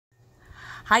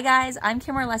Hi guys, I'm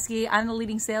Kim Orleski. I'm the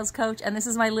leading sales coach, and this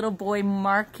is my little boy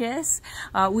Marcus.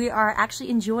 We are actually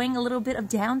enjoying a little bit of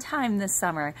downtime this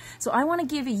summer. So I want to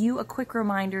give you a quick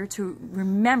reminder to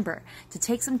remember to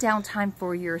take some downtime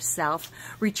for yourself,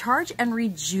 recharge and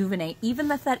rejuvenate, even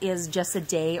if that is just a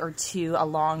day or two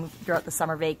along throughout the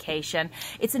summer vacation.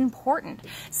 It's important.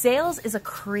 Sales is a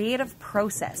creative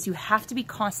process. You have to be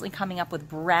constantly coming up with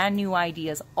brand new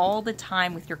ideas all the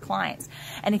time with your clients.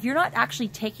 And if you're not actually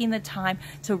taking the time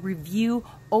to review,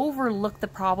 overlook the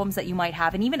problems that you might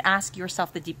have, and even ask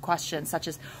yourself the deep questions such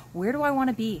as, where do I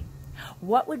want to be?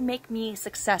 What would make me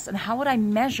success, and how would I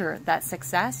measure that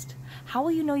success? How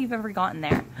will you know you've ever gotten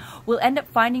there? We'll end up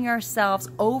finding ourselves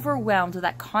overwhelmed with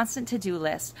that constant to-do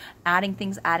list, adding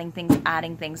things,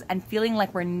 and feeling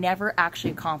like we're never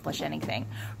actually accomplish anything.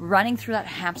 Running through that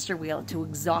hamster wheel to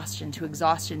exhaustion,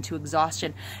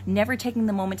 never taking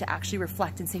the moment to actually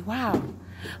reflect and say, wow,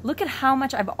 look at how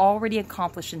much I've already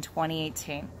accomplished in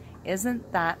 2018.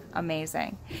 Isn't that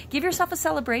amazing? Give yourself a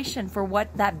celebration for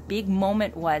what that big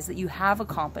moment was that you have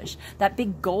accomplished, that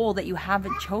big goal that you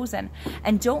haven't chosen.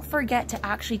 And don't forget to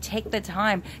actually take the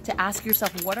time to ask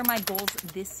yourself, what are my goals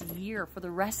this year for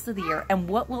the rest of the year? And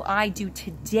what will I do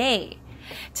today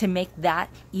to make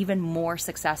that even more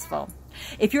successful?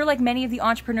 If you're like many of the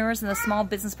entrepreneurs and the small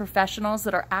business professionals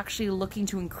that are actually looking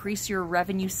to increase your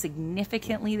revenue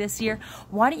significantly this year,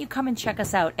 why don't you come and check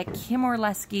us out at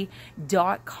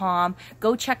kimorleski.com.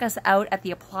 Go check us out at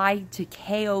the Apply to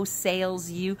KO Sales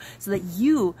U so that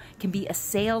you can be a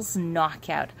sales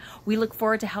knockout. We look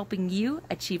forward to helping you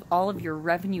achieve all of your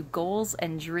revenue goals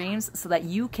and dreams so that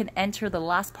you can enter the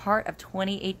last part of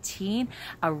 2018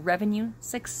 a revenue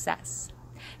success.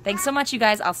 Thanks so much, you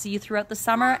guys. I'll see you throughout the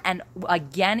summer and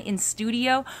again in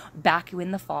studio back in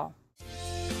the fall.